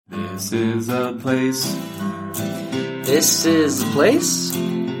This is a place. This is a place?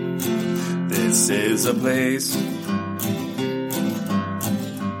 This is a place.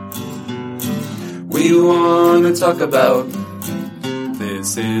 We want to talk about.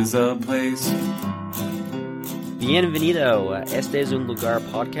 This is a place. Bienvenido a Este es un lugar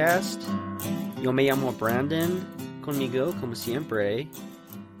podcast. Yo me llamo Brandon. Conmigo, como siempre,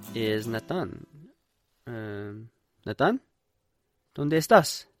 es Nathan. Nathan? ¿Dónde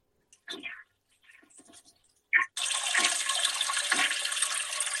estás?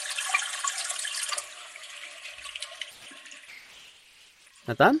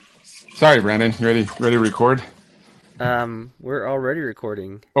 Nathan? Sorry, Brandon. Ready to record? We're already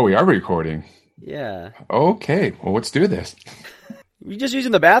recording. Oh, we are recording. Yeah. Okay. Well, let's do this. You just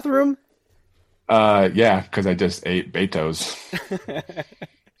using the bathroom? Yeah, because I just ate Betos.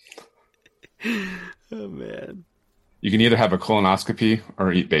 Oh, man. You can either have a colonoscopy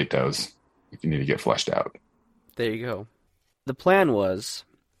or eat Betos if you need to get flushed out. There you go. The plan was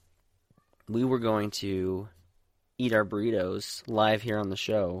we were going to eat our burritos live here on the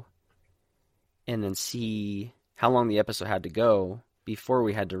show and then see how long the episode had to go before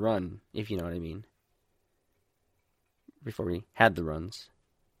we had to run, if you know what I mean. Before we had the runs.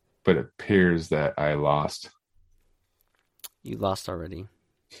 But it appears that I lost. You lost already.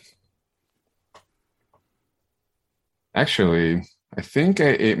 Actually, I think I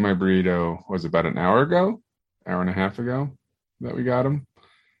ate my burrito, was about an hour and a half ago that we got them.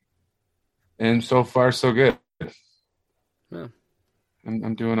 And so far, so good. Yeah.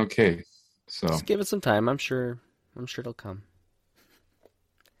 I'm doing okay. So just give it some time. I'm sure it'll come.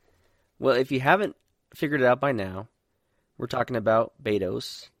 Well, if you haven't figured it out by now, we're talking about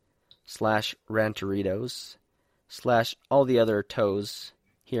Betos / Rancheritos / all the other toes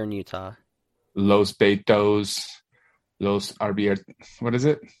here in Utah. Los Betos, Los what is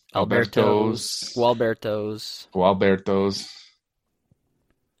it? Albertos, Gualbertos,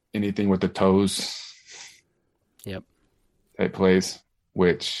 anything with the toes. Yep. Type place,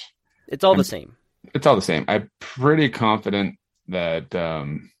 which it's all the same. It's all the same. I'm pretty confident that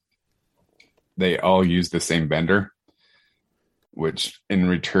they all use the same vendor, which in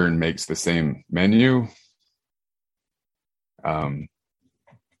return makes the same menu. From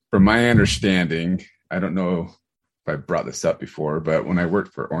my understanding, I don't know if I brought this up before, but when I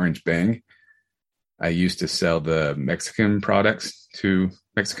worked for Orange Bang, I used to sell the Mexican products to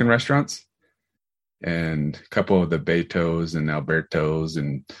Mexican restaurants. And a couple of the Betos and Albertos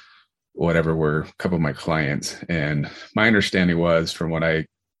and whatever were a couple of my clients. And my understanding was, from what I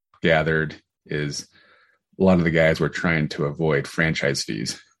gathered, is a lot of the guys were trying to avoid franchise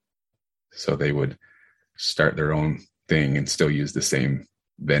fees. So they would start their own thing and still use the same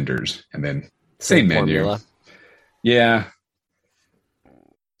vendors and then same menu. Formula. Yeah.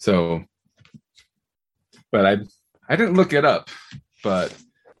 So, but I didn't look it up, but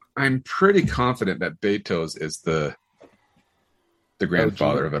I'm pretty confident that Betos is the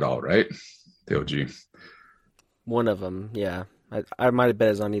grandfather of it all, right? The OG. One of them, yeah. I might have bet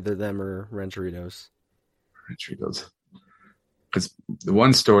it's on either them or Rancheritos. Because the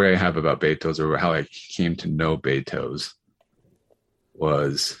one story I have about Betos, or how I came to know Betos,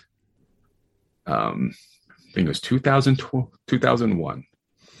 was I think it was 2001.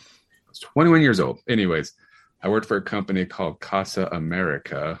 I was 21 years old. Anyways, I worked for a company called Casa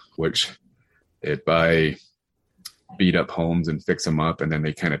America, which it buy beat up homes and fix them up. And then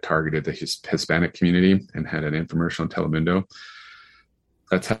they kind of targeted the Hispanic community and had an infomercial in Telemundo.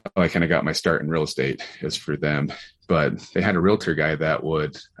 That's how I kind of got my start in real estate, is for them. But they had a realtor guy that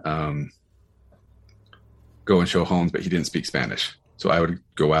would go and show homes, but he didn't speak Spanish. So I would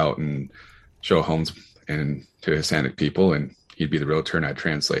go out and show homes and to Hispanic people, and he'd be the realtor and I'd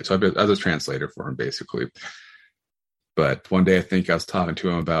translate. So I was a translator for him, basically. But one day I think I was talking to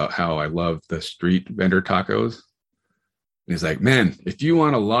him about how I love the street vendor tacos. And he's like, man, if you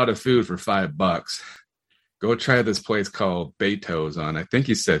want a lot of food for $5, go try this place called Betos on, I think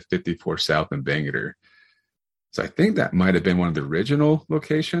he said 54 South in Bangor. So I think that might have been one of the original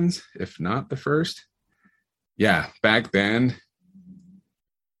locations, if not the first. Yeah, back then,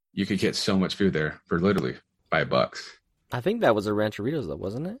 you could get so much food there for literally $5. I think that was a Rancheritos, though,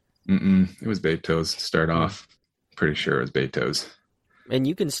 wasn't it? It was Betos to start off. Pretty sure it was Betos. And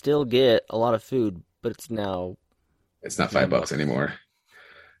you can still get a lot of food, but it's not $5 anymore.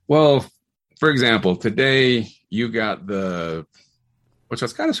 Well, for example, today you got which I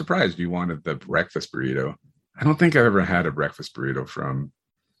was kind of surprised you wanted the breakfast burrito. I don't think I've ever had a breakfast burrito from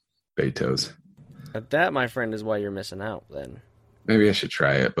Betos. That, my friend, is why you're missing out then. Maybe I should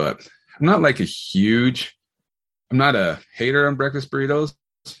try it, but I'm not a hater on breakfast burritos,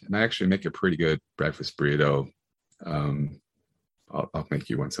 and I actually make a pretty good breakfast burrito. I'll make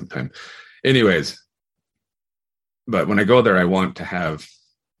you one sometime. Anyways, but when I go there, I want to have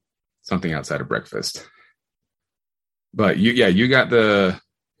something outside of breakfast. But you got the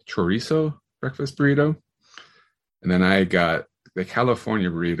chorizo breakfast burrito, and then I got the California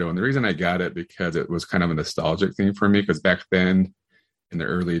burrito. And the reason I got it because it was kind of a nostalgic thing for me, because back then in the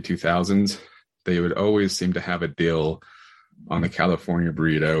early 2000s, they would always seem to have a deal on the California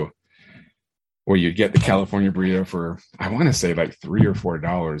burrito where you'd get the California burrito for, I want to say like $3 or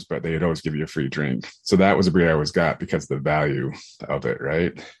 $4, but they'd always give you a free drink. So that was a burrito I always got because of the value of it,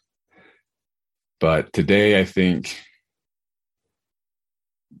 right? But today, I think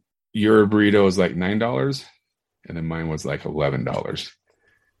your burrito is like $9, and then mine was like $11.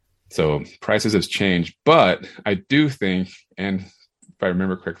 So prices have changed, but I do think, and if I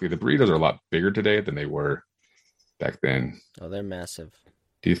remember correctly, the burritos are a lot bigger today than they were back then. Oh, they're massive.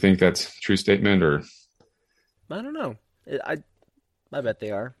 Do you think that's a true statement, or? I don't know. I bet they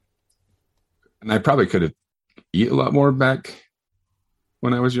are. And I probably could have eat a lot more back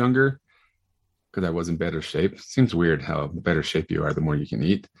when I was younger because I was in better shape. Seems weird how the better shape you are, the more you can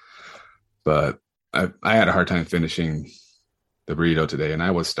eat. But I had a hard time finishing the burrito today, and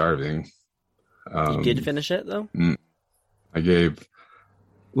I was starving. You did finish it, though? I gave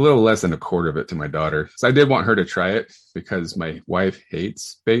a little less than a quarter of it to my daughter. So I did want her to try it because my wife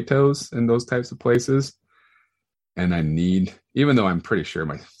hates Betos and those types of places. And I need, even though I'm pretty sure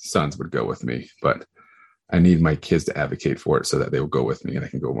my sons would go with me, but I need my kids to advocate for it so that they will go with me and I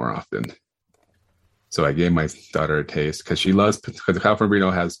can go more often. So I gave my daughter a taste because she loves, because the California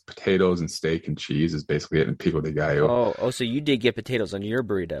burrito has potatoes and steak and cheese is basically it, and pico de gallo. Oh, so you did get potatoes on your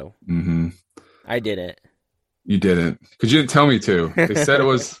burrito. Mm-hmm. I didn't. You didn't, because you didn't tell me to. They said it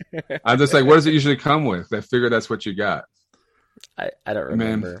was, I'm just like, what does it usually come with? I figured that's what you got. I don't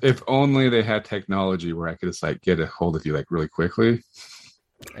remember. Man, if only they had technology where I could just like get a hold of you like really quickly.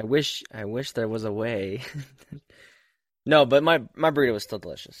 I wish there was a way. No, but my burrito was still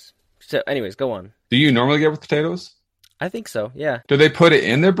delicious. So anyways, go on. Do you normally get with potatoes? I think so, yeah. Do they put it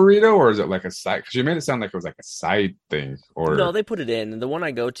in the burrito, or is it like a side? Because you made it sound like it was like a side thing. Or no, they put it in. The one I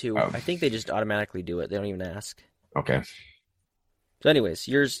go to, I think they just automatically do it. They don't even ask. Okay. So anyways,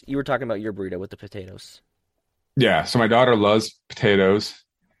 you were talking about your burrito with the potatoes. Yeah, so my daughter loves potatoes.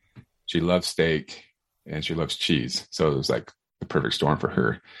 She loves steak, and she loves cheese. So it was like the perfect storm for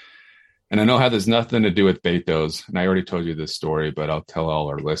her. And I know how there's nothing to do with Betos, and I already told you this story, but I'll tell all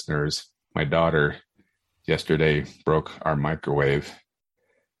our listeners. My daughter yesterday broke our microwave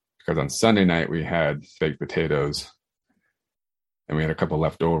because on Sunday night we had baked potatoes and we had a couple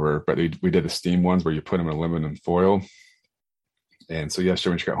left over, but we did the steam ones where you put them in aluminum foil. And so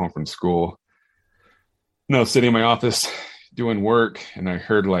yesterday when she got home from school, sitting in my office doing work, and I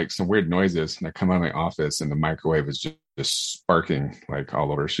heard like some weird noises, and I come out of my office and the microwave is just sparking like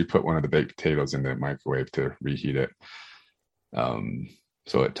all over. She put one of the baked potatoes in the microwave to reheat it.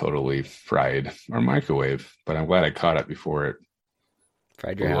 So it totally fried our microwave, but I'm glad I caught it before it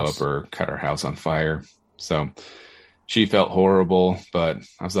fried your blew house up or cut our house on fire. So she felt horrible, but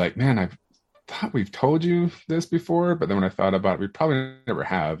I was like, man, I thought we've told you this before, but then when I thought about it, we probably never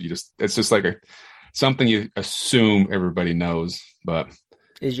have. It's just like something you assume everybody knows, but.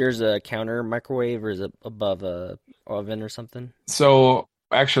 Is yours a counter microwave, or is it above a oven or something? So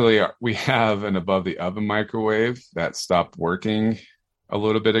actually we have an above the oven microwave that stopped working a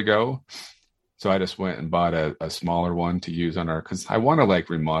little bit ago. So I just went and bought a smaller one to use on because I want to like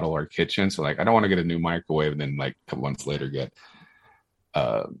remodel our kitchen. So like, I don't want to get a new microwave and then like a couple months later get,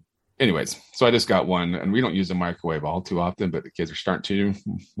 anyways. So I just got one, and we don't use the microwave all too often, but the kids are starting to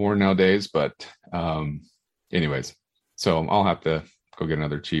more nowadays. But, anyways, so I'll have to go get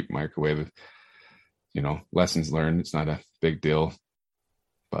another cheap microwave. Lessons learned. It's not a big deal,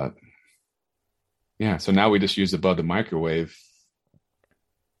 but yeah. So now we just use above the microwave.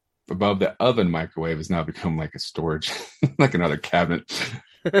 Above the oven microwave has now become like a storage, like another cabinet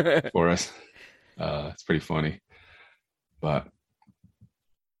for us. It's pretty funny, but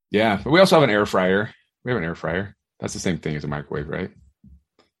yeah. But we also have an air fryer. We have an air fryer. That's the same thing as a microwave, right?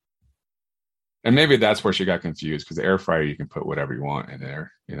 And maybe that's where she got confused, because the air fryer, you can put whatever you want in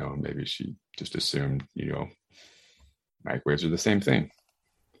there. Maybe she just assumed, microwaves are the same thing.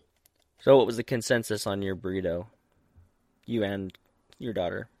 So what was the consensus on your burrito? You and your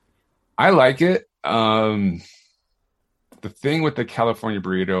daughter? I like it. The thing with the California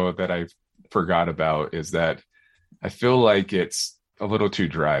burrito that I forgot about is that I feel like it's a little too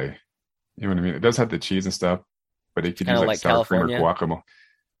dry. You know what I mean? It does have the cheese and stuff, but it could use like sour cream or guacamole.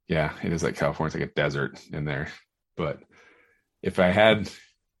 Yeah, it is like California. It's like a desert in there. But if I had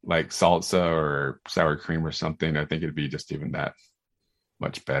like salsa or sour cream or something, I think it'd be just even that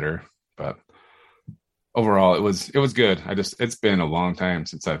much better. But overall, it was good. It's been a long time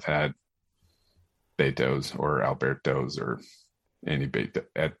since I've had Betos or Albertos or any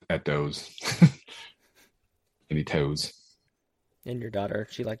at those any toes. And your daughter,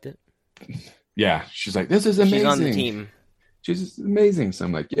 she liked it? Yeah, she's like, this is She's on the amazing. team. She's amazing. So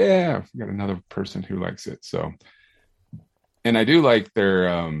I'm like, yeah, we got another person who likes it. So, and I do like their.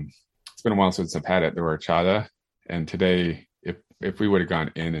 It's been a while since I've had it. Their horchata, and today, if we would have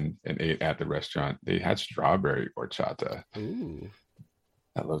gone in and ate at the restaurant, they had strawberry horchata. Ooh,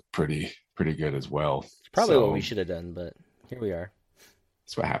 That looked pretty good as well. it's probably what we should have done, but here we are.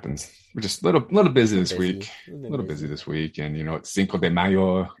 That's what happens. We're just a little busy this Busy. week. We've A been little busy this week, and it's Cinco de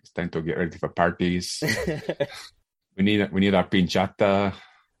Mayo. It's time to get ready for parties. We need our pinchata.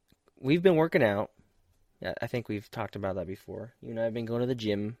 We've been working out. Yeah, I think we've talked about that before. You and I have been going to the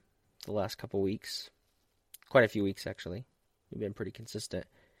gym the last couple weeks. Quite a few weeks, actually. We've been pretty consistent.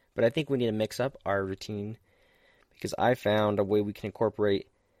 But I think we need to mix up our routine because I found a way we can incorporate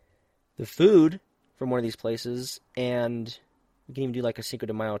the food from one of these places, and we can even do like a Cinco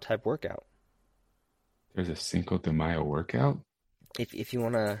de Mayo type workout. There's a Cinco de Mayo workout. If you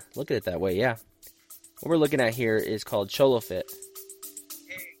want to look at it that way, yeah. What we're looking at here is called Cholo Fit.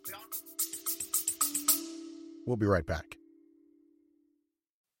 We'll be right back.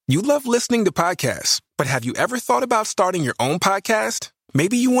 You love listening to podcasts, but have you ever thought about starting your own podcast?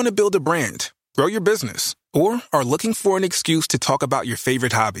 Maybe you want to build a brand, grow your business, or are looking for an excuse to talk about your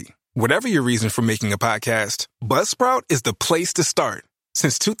favorite hobby. Whatever your reason for making a podcast, Buzzsprout is the place to start.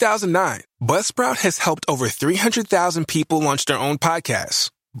 Since 2009, Buzzsprout has helped over 300,000 people launch their own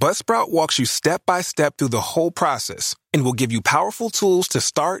podcasts. Buzzsprout walks you step by step through the whole process and will give you powerful tools to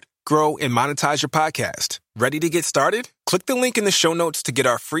start, grow, and monetize your podcast. Ready to get started? Click the link in the show notes to get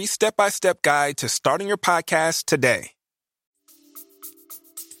our free step-by-step guide to starting your podcast today.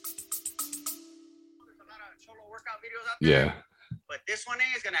 Yeah. But this one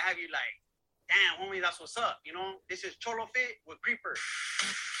is going to have you like, damn, homie, that's what's up. This is Cholo Fit with Creeper.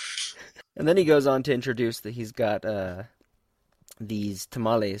 And then he goes on to introduce that he's got these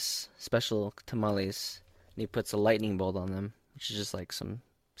tamales, special tamales, and he puts a lightning bolt on them, which is just like some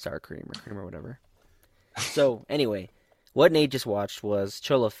sour cream or whatever. So anyway, what Nate just watched was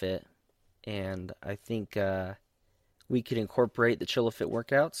Cholo Fit, and I think we could incorporate the Cholo Fit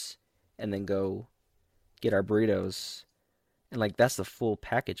workouts and then go get our burritos, and like that's the full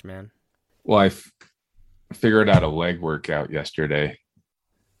package, man. Well, I figured out a leg workout yesterday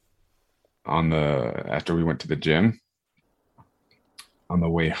after we went to the gym. On the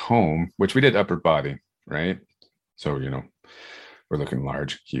way home, which we did upper body, right? So, we're looking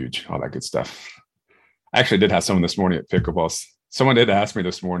large, huge, all that good stuff. I actually did have someone this morning at pickleball. Someone did ask me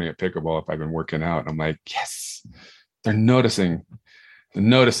this morning at pickleball if I've been working out. And I'm like, yes, they're noticing.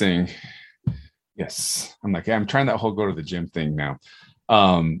 Yes. I'm like, yeah, I'm trying that whole go to the gym thing now.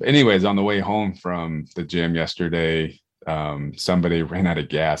 Anyways, on the way home from the gym yesterday, somebody ran out of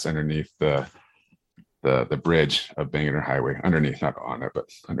gas underneath the bridge of Bangor Highway, underneath, not on it, but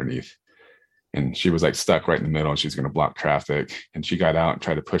underneath. And she was like stuck right in the middle, and she's going to block traffic. And she got out and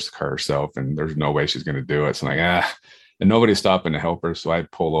tried to push the car herself, and there's no way she's going to do it. So I'm like, and nobody's stopping to help her. So I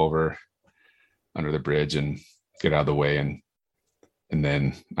pull over under the bridge and get out of the way. And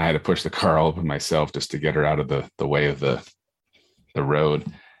then I had to push the car all over myself just to get her out of the way of the road.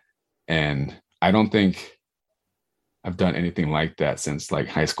 And I don't think I've done anything like that since like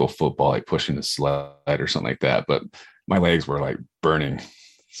high school football, like pushing the sled or something like that. But my legs were like burning.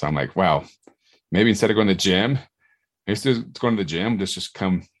 So I'm like, wow, maybe instead of going to the gym, instead of going to the gym, just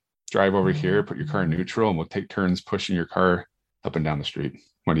come drive over here, put your car in neutral, and we'll take turns pushing your car up and down the street.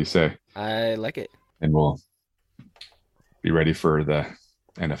 What do you say? I like it. And we'll be ready for the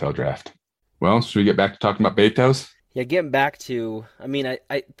NFL draft. Well, should we get back to talking about Betos? Yeah, getting back to, I mean,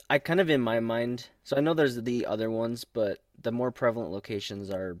 I kind of in my mind, so I know there's the other ones, but the more prevalent locations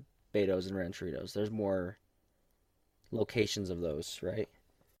are Betos and Rancheritos. There's more locations of those, right?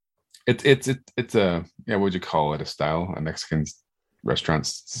 It's a, yeah, what would you call it? A style, a Mexican restaurant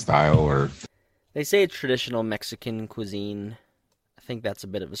style, or? They say it's traditional Mexican cuisine. I think that's a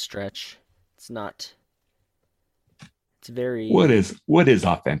bit of a stretch. It's not, it's very... What is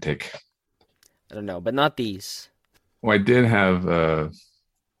authentic? I don't know, but not these. Well, I did have,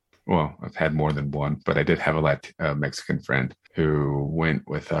 I've had more than one, but I did have a Mexican friend who went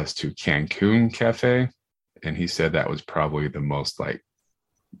with us to Cancun Cafe, and he said that was probably the most like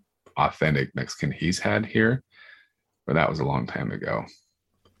authentic Mexican he's had here, but that was a long time ago.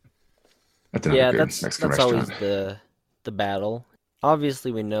 That's another good Mexican that's restaurant. Always the battle.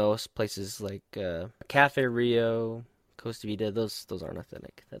 Obviously, we know places like Cafe Rio, Costa Vida. Those aren't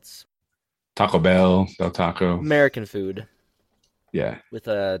authentic. That's Taco Bell, Del Taco. American food Yeah. with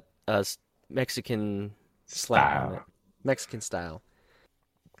a Mexican slant on it. Style. Mexican style.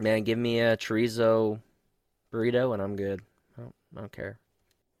 Man, give me a chorizo burrito and I'm good. I don't care.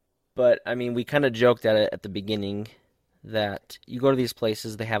 But I mean, we kind of joked at it at the beginning that you go to these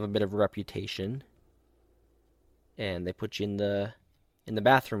places, they have a bit of a reputation, and they put you in the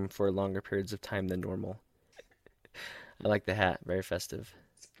bathroom for longer periods of time than normal. I like the hat, very festive.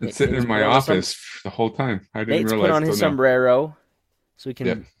 It's sitting in my office the whole time. I didn't Nate's realize. put on his sombrero, so we can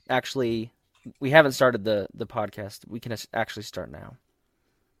Yep. actually. We haven't started the podcast. We can actually start now.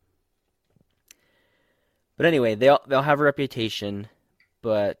 But anyway, they'll have a reputation,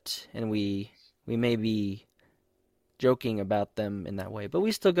 and we may be joking about them in that way, but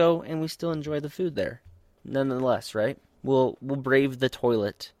we still go and we still enjoy the food there, nonetheless, right? We'll brave the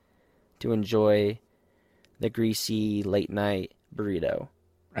toilet to enjoy the greasy late night burrito.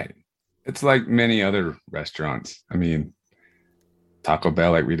 Right. It's like many other restaurants. I mean, Taco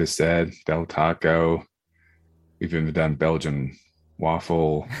Bell, like we just said, Del Taco. We've even done Belgian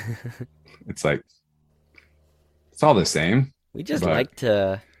waffle. It's like, it's all the same. We just like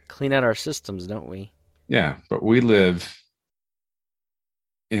to clean out our systems, don't we? Yeah, but we live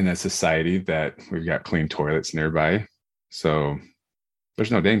in a society that we've got clean toilets nearby. So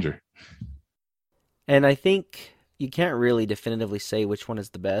there's no danger. And I think you can't really definitively say which one is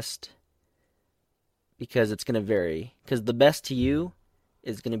the best because it's going to vary. Because the best to you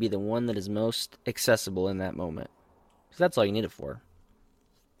is going to be the one that is most accessible in that moment. Because that's all you need it for.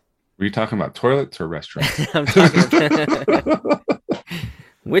 Were you talking about toilets or restaurants? I'm talking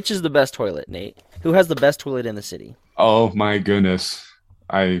Which is the best toilet, Nate? Who has the best toilet in the city? Oh my goodness.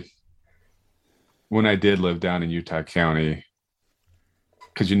 When I did live down in Utah County,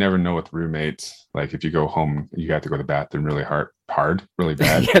 because you never know with roommates, like if you go home, you have to go to the bathroom really hard, really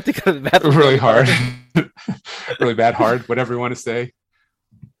bad. You have to go to the bathroom really hard, really bad, hard, whatever you want to say.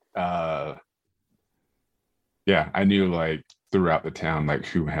 Yeah, I knew like throughout the town, like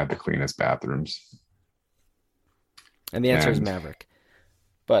who had the cleanest bathrooms. And the answer is Maverick.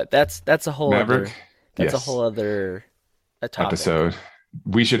 But that's a whole Maverick. Other, that's yes. A whole other topic. Episode.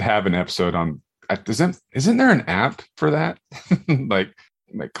 We should have an episode on. Isn't there an app for that? like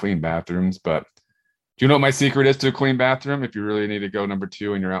clean bathrooms? But do you know what my secret is to a clean bathroom? If you really need to go number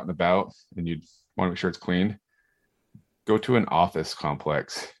 2 and you're out and about and you want to make sure it's clean, go to an office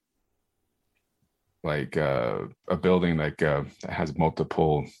complex, like a building like that has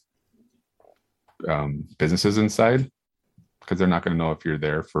multiple businesses inside. Because they're not going to know if you're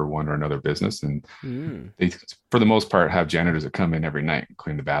there for one or another business. And they, for the most part, have janitors that come in every night and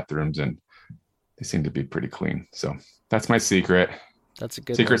clean the bathrooms, and they seem to be pretty clean. So that's my secret. That's a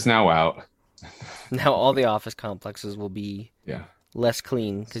good secret's one. Now out. Now all the office complexes will be less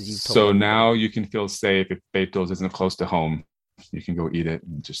clean because you. So now you can feel safe if Betos isn't close to home. You can go eat it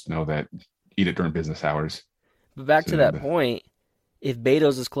and just know that eat it during business hours. But back to that point, if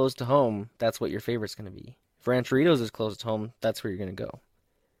Betos is close to home, that's what your favorite's going to be. If Rancheritos is close to home, that's where you're going to go.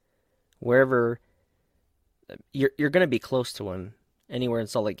 Wherever you're going to be close to one, anywhere in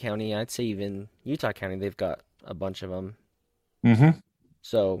Salt Lake County, I'd say even Utah County, they've got a bunch of them. Mm-hmm.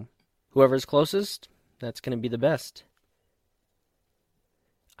 So whoever's closest, that's going to be the best.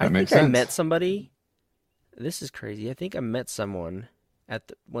 That makes sense. I met somebody. This is crazy. I think I met someone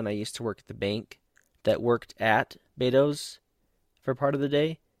when I used to work at the bank that worked at Betos for part of the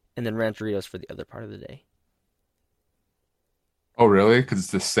day, and then Rancheritos for the other part of the day. Oh, really? Because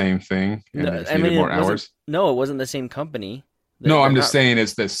it's the same thing? And no, I mean, more hours? No, it wasn't the same company. I'm just saying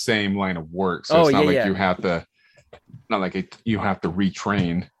it's the same line of work. So it's not like you have to, you have to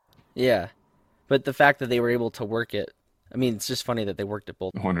retrain. Yeah. But the fact that they were able to work it, I mean, it's just funny that they worked at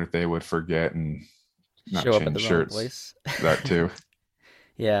both. I wonder if they would forget and not show change up at the shirts. wrong place. That too.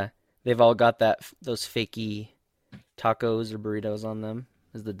 Yeah. They've all got those fakey tacos or burritos on them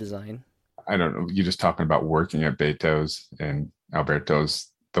as the design. I don't know. You're just talking about working at Betos and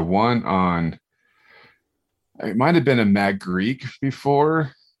Alberto's. The one on, it might have been a Mag Greek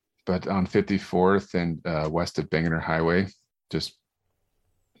before, but on 54th and west of Bangor Highway, just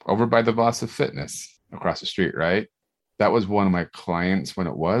over by the Vasa Fitness across the street, right? That was one of my clients when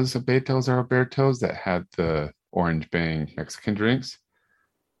it was a Betos or Alberto's that had the Orange Bang Mexican drinks.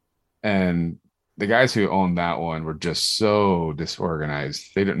 And the guys who owned that one were just so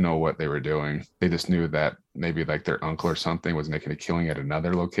disorganized. They didn't know what they were doing. They just knew that maybe like their uncle or something was making a killing at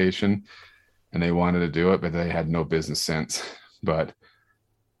another location and they wanted to do it, but they had no business sense. But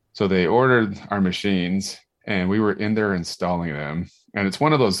so they ordered our machines and we were in there installing them. And it's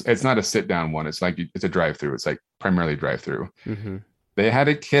one of those, it's not a sit down one. It's like, it's a drive through. It's like primarily drive through. Mm-hmm. They had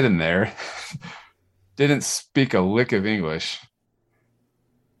a kid in there, didn't speak a lick of English,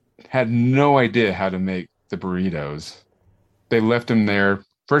 had no idea how to make the burritos. They left him there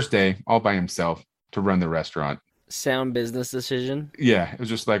first day all by himself to run the restaurant. Sound business decision. Yeah, it was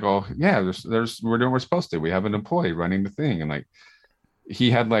just like, oh yeah, we're doing what we're supposed to. We have an employee running the thing, and like he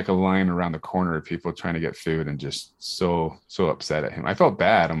had like a line around the corner of people trying to get food, and just so upset at him. I felt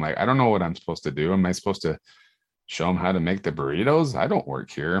bad. I'm like, I don't know what I'm supposed to do. Am I supposed to show him how to make the burritos? I don't work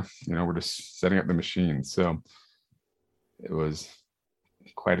here. We're just setting up the machine. So it was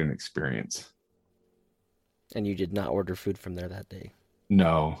quite an experience. And you did not order food from there that day?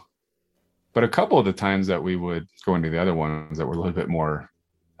 No. But a couple of the times that we would go into the other ones that were a little bit more,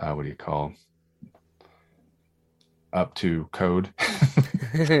 what do you call, up to code,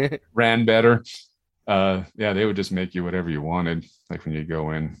 ran better. Yeah, they would just make you whatever you wanted, like when you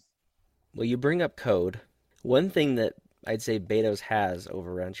go in. Well, you bring up code. One thing that I'd say Betos has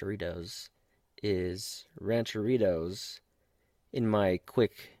over Rancheritos is Rancheritos, in my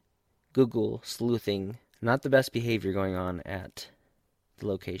quick Google sleuthing, not the best behavior going on at the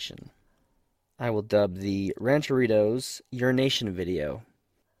location. I will dub the Rancheritos urination video.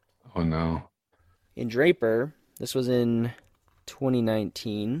 Oh, no. In Draper, this was in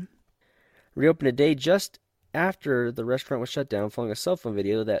 2019, reopened a day just after the restaurant was shut down following a cell phone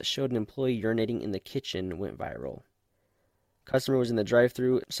video that showed an employee urinating in the kitchen went viral. Customer was in the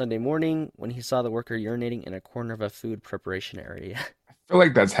drive-thru Sunday morning when he saw the worker urinating in a corner of a food preparation area. I feel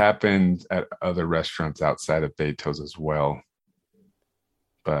like that's happened at other restaurants outside of Betos as well,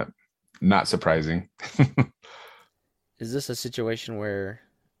 but not surprising. Is this a situation where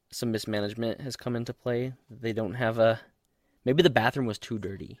some mismanagement has come into play? They don't have maybe the bathroom was too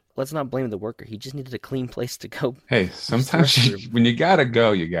dirty. Let's not blame the worker. He just needed a clean place to go. Hey, sometimes when you gotta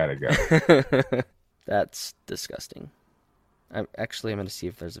go, you gotta go. That's disgusting. I'm going to see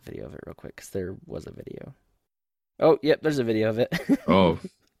if there's a video of it real quick, because there was a video. Oh, yep, there's a video of it. Oh.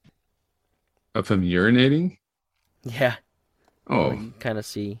 Of him urinating? Yeah. Oh. You can kind of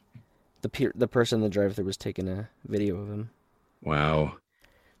see the person in the drive-thru was taking a video of him. Wow.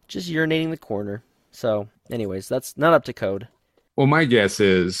 Just urinating the corner. So, anyways, that's not up to code. Well, my guess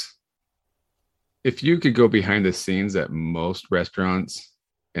is if you could go behind the scenes at most restaurants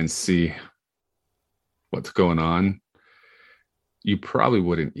and see what's going on, you probably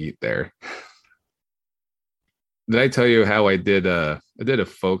wouldn't eat there. Did I tell you how I did a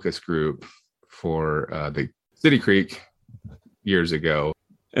focus group for the City Creek years ago?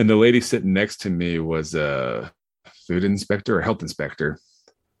 And the lady sitting next to me was a food inspector or health inspector.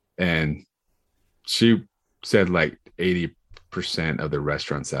 And she said like 80% of the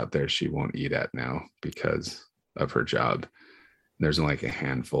restaurants out there she won't eat at now because of her job. There's only like a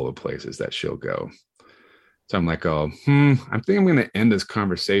handful of places that she'll go. So I'm like, I think I'm going to end this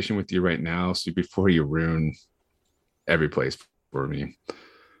conversation with you right now, so before you ruin every place for me.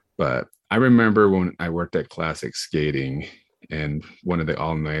 But I remember when I worked at Classic Skating, and one of the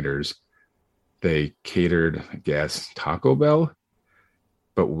all-nighters, they catered, I guess, Taco Bell,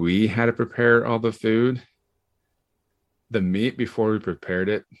 but we had to prepare all the food. The meat before we prepared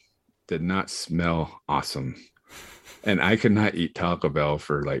it did not smell awesome. And I could not eat Taco Bell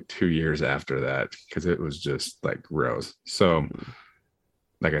for like 2 years after that because it was just like gross. So,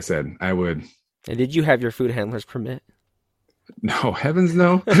 like I said, I would. And did you have your food handler's permit? No, heavens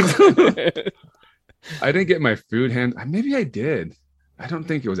no. I didn't get my food hand. Maybe I did. I don't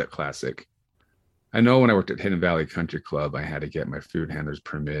think it was at Classic. I know when I worked at Hidden Valley Country Club, I had to get my food handler's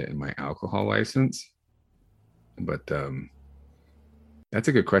permit and my alcohol license. But that's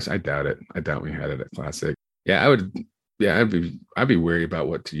a good question. I doubt it. I doubt we had it at Classic. Yeah, I would. Yeah, I'd be worried about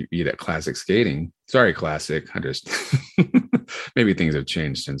what to eat at Classic Skating. Sorry, Classic. I just maybe things have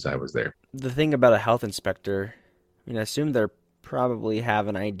changed since I was there. The thing about a health inspector, I assume they're probably have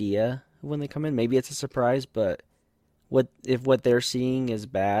an idea when they come in. Maybe it's a surprise, but what if what they're seeing is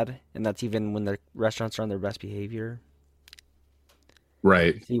bad, and that's even when the restaurants are on their best behavior?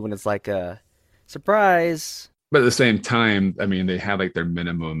 Right. See, when it's like a surprise. But at the same time, they have like their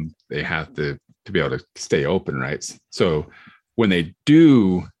minimum. They have to be able to stay open, right? So when they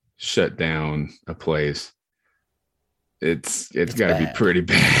do shut down a place, it's got to be pretty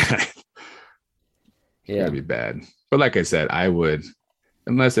bad. Yeah, got to be bad. But like I said, I would,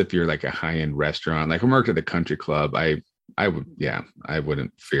 unless if you're like a high-end restaurant, like I worked at the country club, I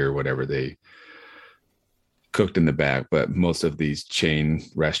wouldn't fear whatever they cooked in the back. But most of these chain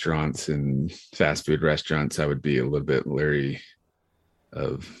restaurants and fast food restaurants, I would be a little bit leery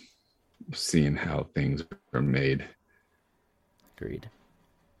of seeing how things are made. Agreed.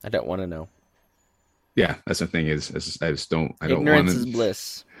 I don't want to know. Yeah, that's the thing is I don't Ignorance want is to.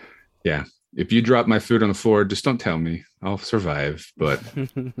 bliss. Yeah, if you drop my food on the floor, just don't tell me. I'll survive. But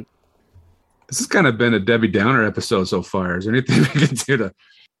this has kind of been a Debbie Downer episode so far. Is there anything we can do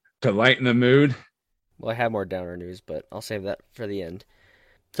to lighten the mood? Well, I have more downer news, but I'll save that for the end.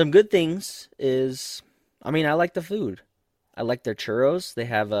 Some good things is, I mean, I like the food. I like their churros. They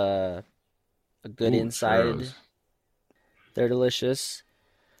have a good inside. Churros. They're delicious.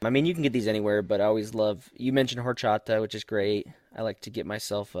 I mean, you can get these anywhere, but I always love, you mentioned horchata, which is great. I like to get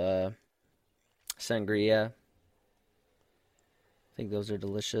myself a sangria. I think those are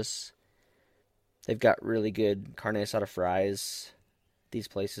delicious. They've got really good carne asada fries, these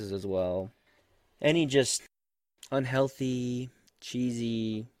places as well. Any just unhealthy,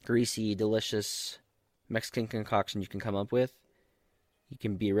 cheesy, greasy, delicious Mexican concoction you can come up with, you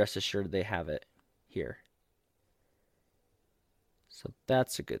can be rest assured they have it here. So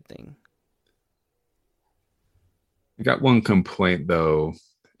that's a good thing. I got one complaint though,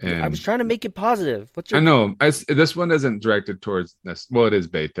 and I was trying to make it positive. What's I your... know this one isn't directed towards this. Well, it is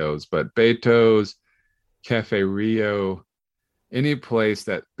Betos, but Betos, Cafe Rio, any place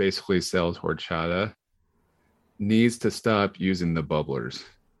that basically sells horchata needs to stop using the bubblers.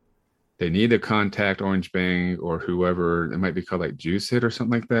 They need to contact Orange Bang or whoever, it might be called like Juice It or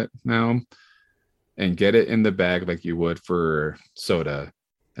something like that now, and get it in the bag like you would for soda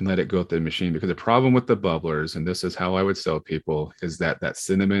and let it go through the machine. Because the problem with the bubblers, and this is how I would sell people, is that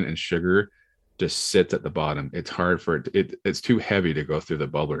cinnamon and sugar just sits at the bottom. It's hard for it's too heavy to go through the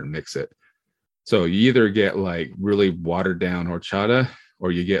bubbler and mix it. So you either get like really watered down horchata,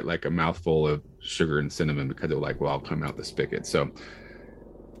 or you get like a mouthful of sugar and cinnamon because it'll like, well, I'll come out the spigot. So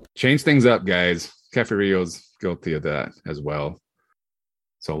change things up, guys. Cafe Rio's guilty of that as well.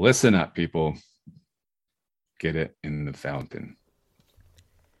 So listen up, people. Get it in the fountain.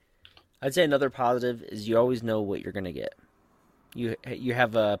 I'd say another positive is you always know what you're going to get. You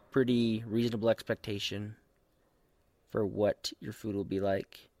have a pretty reasonable expectation for what your food will be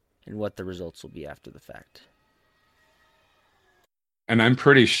like and what the results will be after the fact. And I'm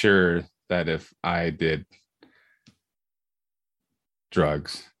pretty sure that if I did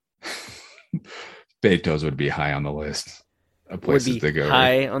drugs, Betos would be high on the list of places to go.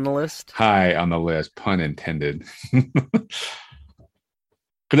 High on the list? High on the list, pun intended.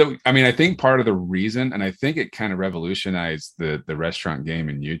 Because I mean, I think part of the reason, and I think it kind of revolutionized the restaurant game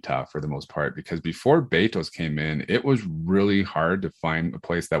in Utah for the most part, because before Betos came in, it was really hard to find a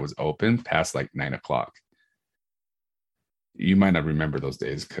place that was open past like 9 o'clock. You might not remember those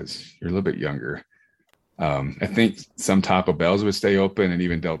days because you're a little bit younger. I think some Taco Bells would stay open and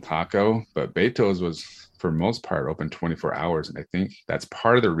even Del Taco, but Betos was for most part open 24 hours. And I think that's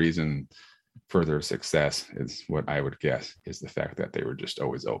part of the reason for their success, is what I would guess, is the fact that they were just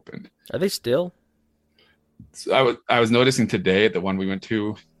always open. Are they still? So I was noticing today, the one I went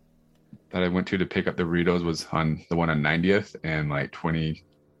to pick up the burritos was on the one on 90th and like 20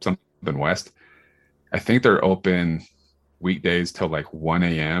 something west. I think they're open weekdays till like 1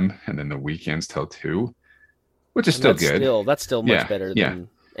 a.m. and then the weekends till 2, which is still good. That's still much better than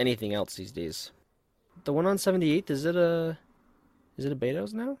anything else these days. The one on 78th, is it a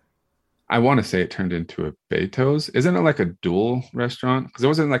Betos now? I want to say it turned into a Betos. Isn't it like a dual restaurant? Because it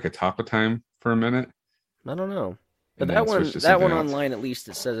wasn't like a Taco Time for a minute. I don't know. But that one online, at least,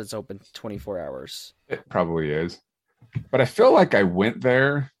 it says it's open 24 hours. It probably is. But I feel like I went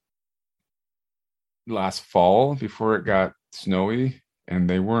there last fall before it got snowy and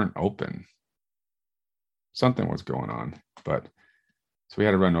they weren't open. Something was going on. But so we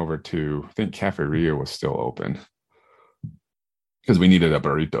had to run over to, I think Cafe Rio was still open because we needed a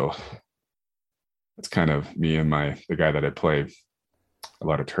burrito. It's kind of me and the guy that I play a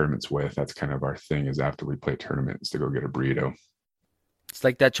lot of tournaments with. That's kind of our thing, is after we play tournaments to go get a burrito. It's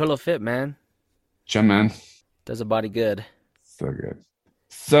like that Cholo Fit, man. Yeah, man. Does a body good. So good.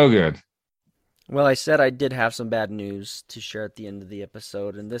 So good. Well, I said I did have some bad news to share at the end of the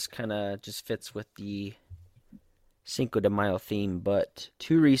episode, and this kind of just fits with the Cinco de Mayo theme, but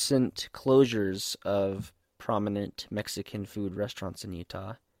 2 recent closures of prominent Mexican food restaurants in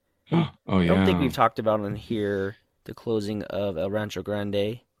Utah. Oh, yeah. I don't think we've talked about on here the closing of El Rancho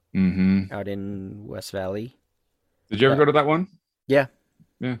Grande out in West Valley. Did you ever go to that one? Yeah.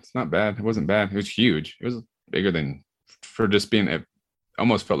 Yeah, it's not bad. It wasn't bad. It was huge. It was bigger than, for just being, it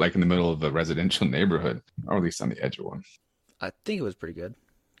almost felt like in the middle of a residential neighborhood, or at least on the edge of one. I think it was pretty good.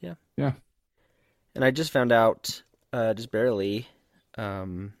 Yeah. Yeah. And I just found out, just barely, I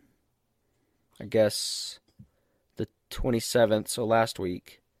guess the 27th, so last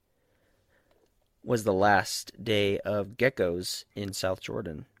week, was the last day of geckos in South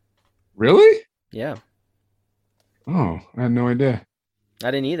Jordan. Really? Yeah. Oh, I had no idea.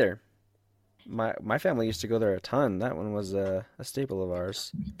 I didn't either. My family used to go there a ton. That one was a staple of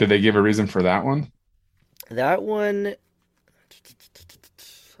ours. Did they give a reason for that one? That one,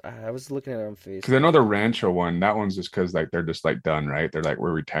 I was looking at it on Facebook. Because I know the Rancho one, that one's just because like they're just like done, right? They're like,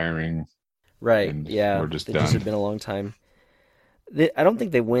 we're retiring. Right, and yeah. we're just It done. just had been a long time. I don't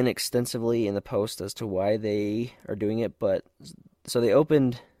think they went extensively in the post as to why they are doing it, but so they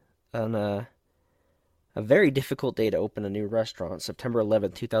opened on a very difficult day to open a new restaurant, September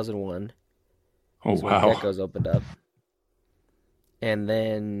 11th, 2001. Oh, is when wow. Geckos opened up. And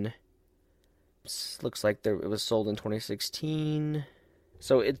then looks like it was sold in 2016.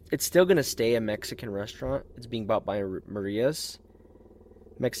 So it's still going to stay a Mexican restaurant. It's being bought by Maria's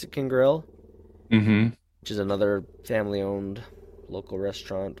Mexican Grill, which is another family-owned local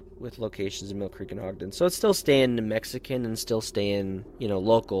restaurant with locations in Mill Creek and Ogden. So it's still staying Mexican and still staying,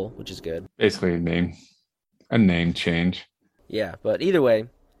 local, which is good. Basically a name change. Yeah, but either way,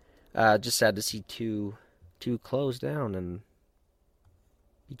 just sad to see two close down and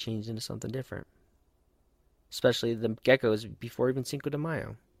be changed into something different. Especially the geckos before even Cinco de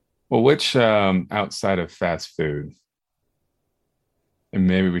Mayo. Well, which outside of fast food, and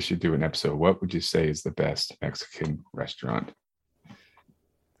maybe we should do an episode, what would you say is the best Mexican restaurant?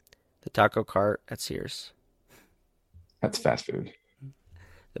 The Taco Cart at Sears. That's fast food.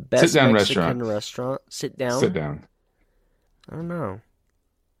 The best Sit-down Mexican restaurant. Sit down? Sit down. I don't know.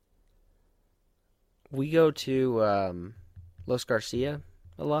 We go to Los Garcia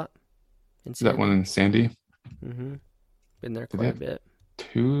a lot. Is that one in Sandy? Mm-hmm. Been there quite a bit.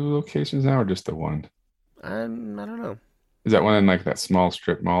 2 locations now or just the one? I don't know. Is that one in like that small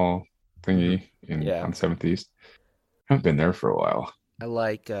strip mall thingy on 7th East? I haven't been there for a while. I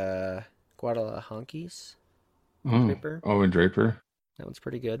like Guadalajanquis. Oh, Draper. Oh, and Draper. That one's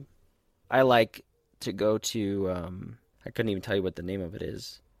pretty good. I like to go to, I couldn't even tell you what the name of it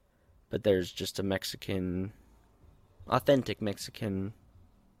is, but there's just a authentic Mexican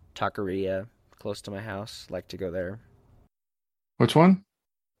taqueria close to my house. Like to go there. Which one? On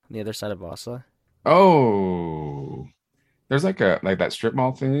the other side of Vasa. Oh, there's like that strip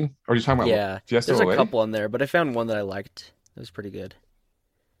mall thingy. Or are you talking about Fiesta there's LA? A couple on there, but I found one that I liked. It was pretty good.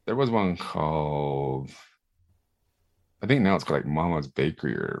 There was one called, I think now it's called like Mama's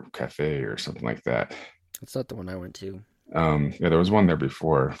Bakery or Cafe or something like that. It's not the one I went to. There was one there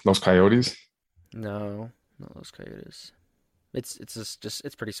before. Los Coyotes? No, not Los Coyotes. It's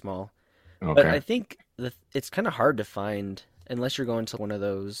it's pretty small. Okay. But I think it's kind of hard to find unless you're going to one of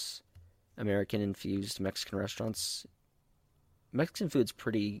those American infused Mexican restaurants. Mexican food's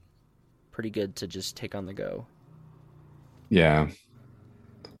pretty good to just take on the go. Yeah.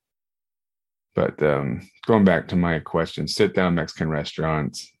 But going back to my question, sit down Mexican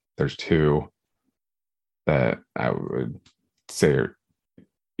restaurants, there's 2 that I would say are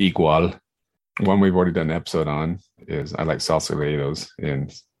equal. One we've already done an episode on is I like Salsaleros in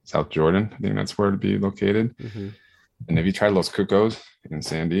South Jordan. I think that's where it'd be located. Mm-hmm. And have you tried Los Cucos in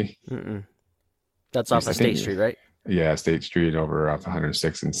Sandy? Mm-mm. That's off of State Street, right? Yeah, State Street over off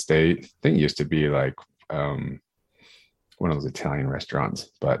 106 and State. I think it used to be like one of those Italian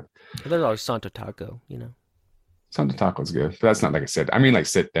restaurants, but there's always Santo Taco, Santo Taco's good. But that's not like I said. I mean, like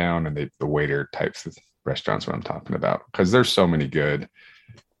sit down and the waiter types of restaurants. What I'm talking about, because there's so many good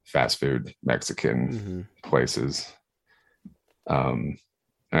fast food Mexican places.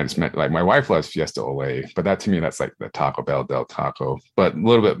 And I just meant like my wife loves Fiesta Ole, but that to me that's like the Taco Bell del Taco, but a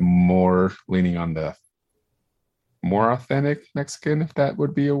little bit more leaning on the more authentic Mexican, if that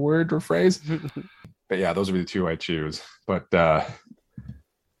would be a word or phrase. But yeah, those would be the 2 I choose. But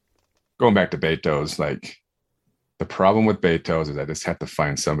going back to Betos, like the problem with Betos is I just have to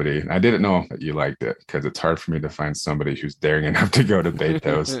find somebody. And I didn't know that you liked it because it's hard for me to find somebody who's daring enough to go to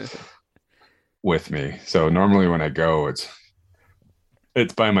Betos with me. So normally when I go,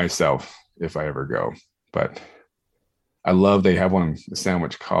 it's by myself if I ever go. But I love they have a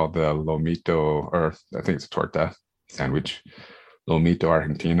sandwich called the Lomito, or I think it's a torta sandwich, Lomito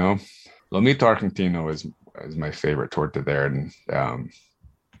Argentino. Lomito Argentino is my favorite torta there, and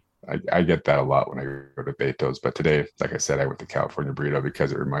I get that a lot when I go to Betos. But today, like I said, I went to California Burrito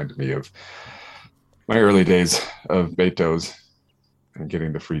because it reminded me of my early days of Betos and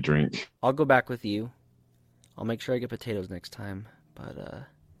getting the free drink. I'll go back with you. I'll make sure I get potatoes next time. But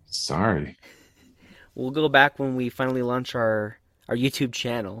sorry. We'll go back when we finally launch our YouTube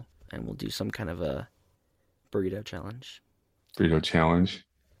channel, and we'll do some kind of a burrito challenge. Burrito challenge.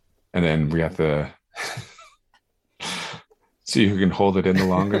 And then we have to see who can hold it in the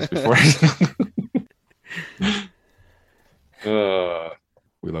longest before.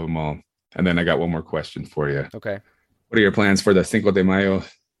 We love them all. And then I got one more question for you. Okay. What are your plans for the Cinco de Mayo?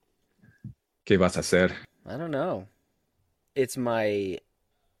 ¿Qué vas a hacer? I don't know. It's my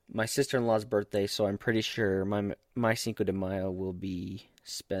sister-in-law's birthday, so I'm pretty sure my Cinco de Mayo will be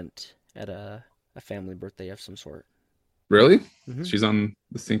spent at a family birthday of some sort. Really? Mhm. She's on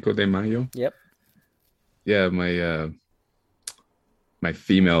the Cinco de Mayo? Yep. Yeah, my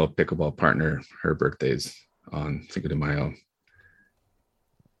female pickleball partner, her birthday's on Cinco de Mayo.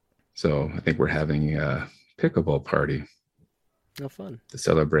 So I think we're having a pickleball party Oh, fun. to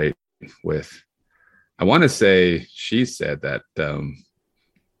celebrate with. I want to say she said that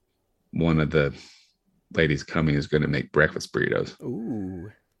one of the ladies coming is going to make breakfast burritos.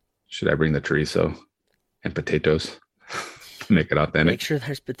 Ooh. Should I bring the chorizo and potatoes? Make it authentic. Make sure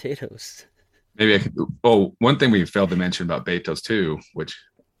there's potatoes. Maybe I could. Oh, one thing we failed to mention about Betos too, which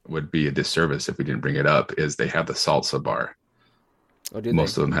would be a disservice if we didn't bring it up, is they have the salsa bar. Oh, do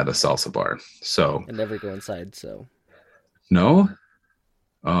Most of them have the salsa bar. So I never go inside, so. no.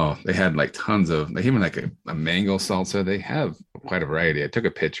 Oh, they had like tons of, like even like a mango salsa. They have quite a variety. I took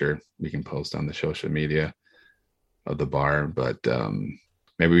a picture we can post on the social media of the bar, but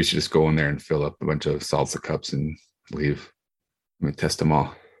maybe we should just go in there and fill up a bunch of salsa cups and leave. I'm gonna test them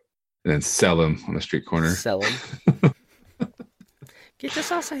all and then sell them on the street corner. Sell them. Get your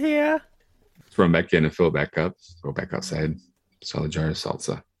salsa here. Run back in and fill it back up. Go back outside. Sell a jar of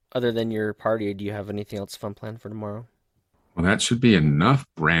salsa. Other than your party, do you have anything else fun planned for tomorrow? Well, that should be enough,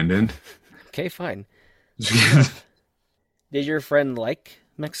 Brandon. Okay, fine. Did your friend like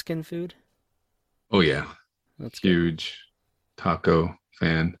Mexican food? Oh yeah, That's good. huge taco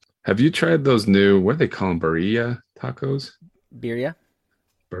fan. Have you tried those new? What do they call them? Birria tacos. Birria?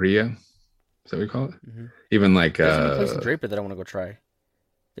 Birria. Is that what you call it? Mm-hmm. Even like There's a new place in Draper that I want to go try.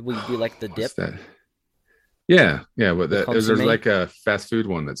 Will you do like the dip? what's that? Yeah, but The there's consommé? like a fast food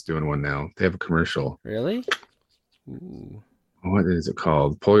one that's doing one now. They have a commercial. Really? Ooh. What is it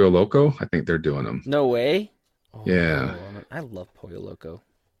called? Pollo Loco? I think they're doing them. No way? Oh, Yeah. I love Pollo Loco.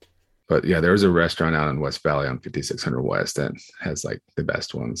 But yeah, there's a restaurant out in West Valley on 5600 West that has like the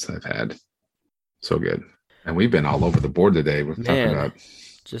best ones I've had. So good. And we've been all over the board today. We're talking Man. about,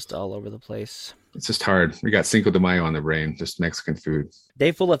 Just all over the place. it's just hard. We got Cinco de Mayo on the brain, just Mexican food.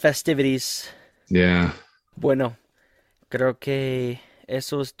 Day full of festivities. Yeah. Bueno, creo que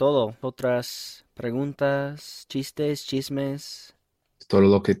eso es todo. Otras preguntas, chistes, chismes. Es todo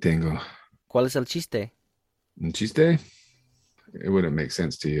lo que tengo. ¿Cuál es el chiste? Un chiste? It wouldn't make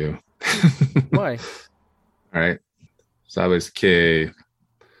sense to you. Why? All right. Sabes que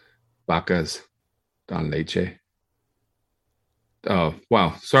vacas dan leche? Oh,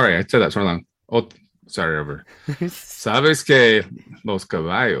 wow. Sorry, I said that so long. Oh, sorry, over. Sabes que los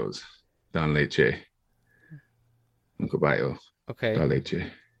caballos dan leche? Un caballo Okay. da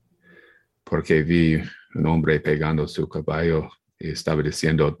leche. Porque vi un hombre pegando su caballo y estaba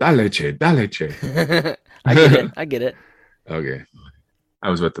diciendo, da leche, da leche. I get it. Okay. I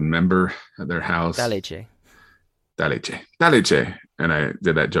was with a member at their house. Da leche. Da leche, da leche. And I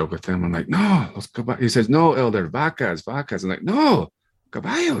did that joke with him. I'm like, no, los caballos. He says, no, elder, vacas. I'm like, no,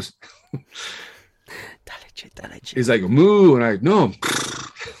 caballos. Da leche, da leche. He's like, moo. And I, no.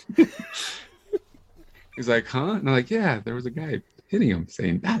 He's like, huh? And I'm like, yeah, there was a guy hitting him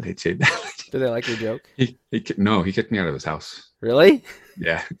saying, da leche, da leche. Did they like your joke? He kicked me out of his house. Really?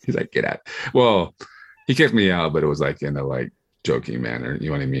 Yeah. He's like, get out. Well, he kicked me out, but it was like in a like joking manner. You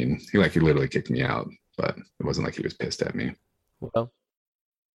know what I mean? He literally kicked me out, but it wasn't like he was pissed at me. Well,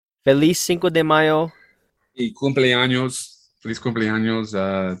 Feliz Cinco de Mayo, Y cumpleaños. Feliz cumpleaños.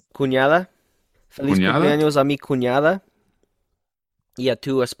 cuñada. Feliz ¿Cuñada? cumpleaños a mi cuñada y a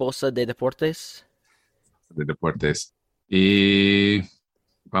tu esposa de deportes. De deportes. Y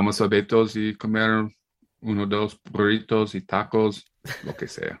vamos a Betos y comer uno, dos burritos y tacos, lo que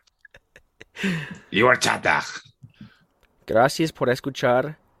sea. Y horchata. Gracias por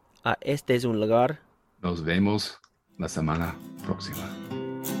escuchar a Este es un lugar. Nos vemos la semana próxima.